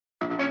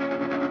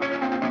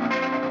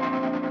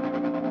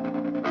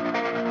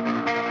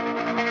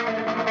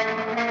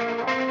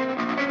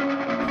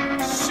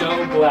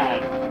so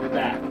glad we're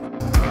back.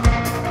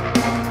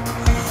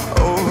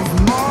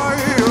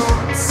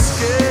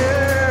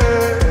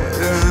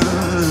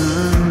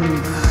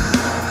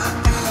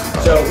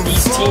 So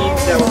these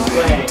teams that we're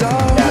playing,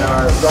 that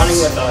are running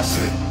with us,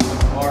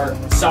 are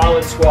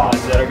solid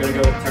squads that are going to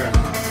go to the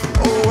tournament.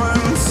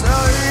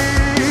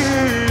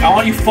 I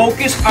want you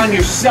focused on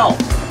yourself,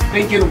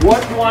 thinking,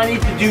 what do I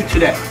need to do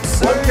today?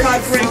 What can I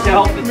bring to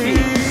help the team?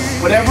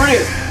 Whatever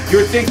it is,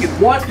 you're thinking,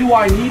 what do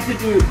I need to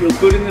do to feel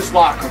good in this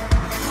locker room?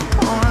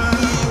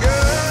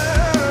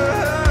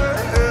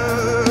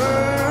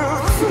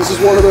 This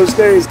is one of those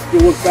days you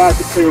look back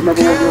and say,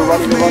 remember when we were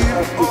running the run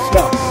test with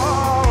snow.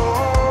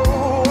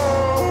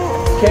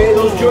 Okay,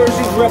 those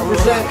jerseys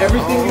represent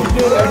everything you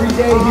do every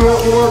day here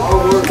at work,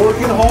 where we're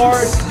working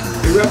hard.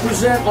 They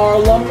represent our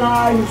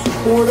alumni who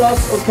support us,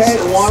 okay,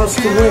 and want us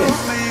to win.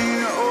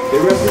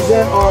 They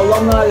represent our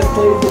alumni that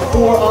played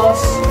before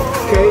us,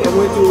 okay, and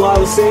went through a lot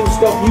of the same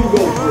stuff you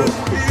go through.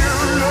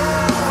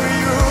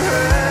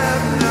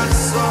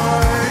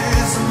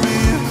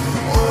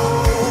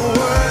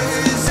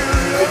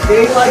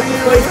 They like to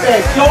play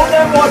fast. Show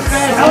them what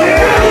fast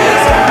is.